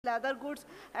leather goods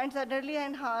and saddlery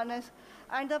and harness.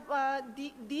 And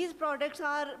these products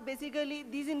are basically,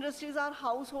 these industries are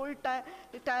household,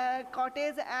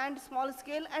 cottage and small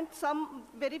scale, and some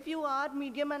very few are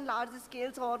medium and large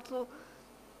scales also.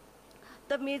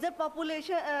 The major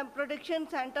population production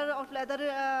center of leather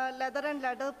and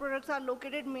leather products are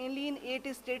located mainly in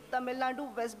 8 states: Tamil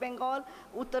Nadu, West Bengal,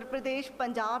 Uttar Pradesh,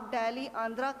 Punjab, Delhi,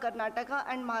 Andhra, Karnataka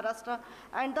and Maharashtra.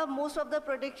 And the most of the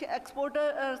production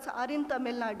exporters are in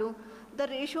Tamil Nadu. The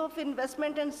ratio of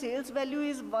investment and sales value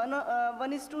is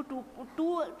 1 is to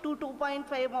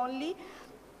 2.5 only.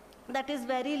 That is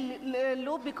very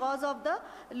low because of the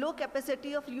low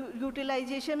capacity of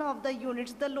utilization of the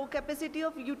units. The low capacity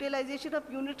of utilization of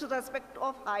units respect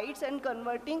of heights and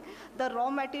converting the raw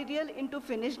material into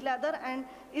finished leather and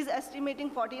is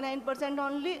estimating 49%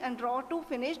 only, and raw to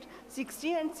finished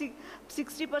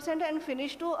 60% and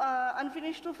finished to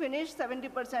unfinished to finished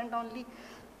 70% only.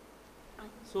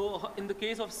 So in the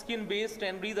case of skin-based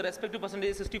tannery, the respective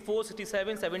percentage is 64,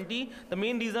 67, 70. The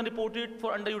main reason reported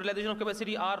for underutilization of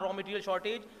capacity are raw material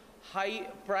shortage, high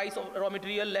price of raw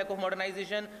material, lack of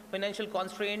modernization, financial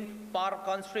constraint, power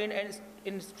constraint,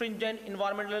 and stringent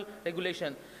environmental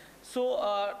regulation. So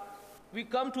we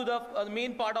come to the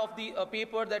main part of the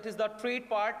paper, that is the trade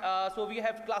part. So we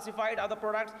have classified other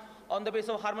products on the basis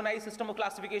of harmonized system of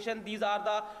classification. These are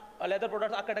the leather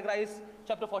products are categorized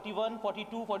chapter 41,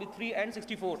 42, 43 and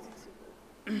 64.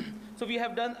 So we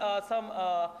have done some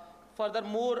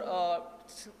furthermore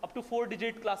up to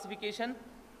 4-digit classification.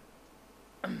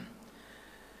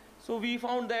 So we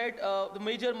found that the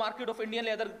major market of Indian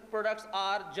leather products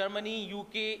are Germany,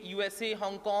 UK, USA,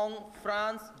 Hong Kong,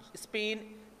 France,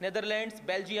 Spain, Netherlands,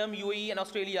 Belgium, UAE and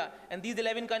Australia. And these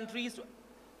 11 countries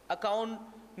account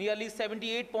nearly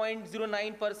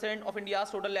 78.09% of India's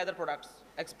total leather products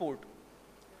export.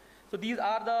 So these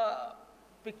are the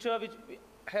picture which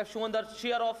have shown the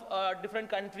share of different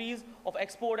countries of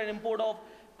export and import of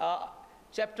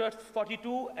chapter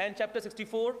 42 and chapter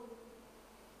 64.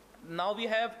 Now we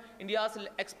have India's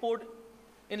export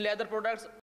in leather products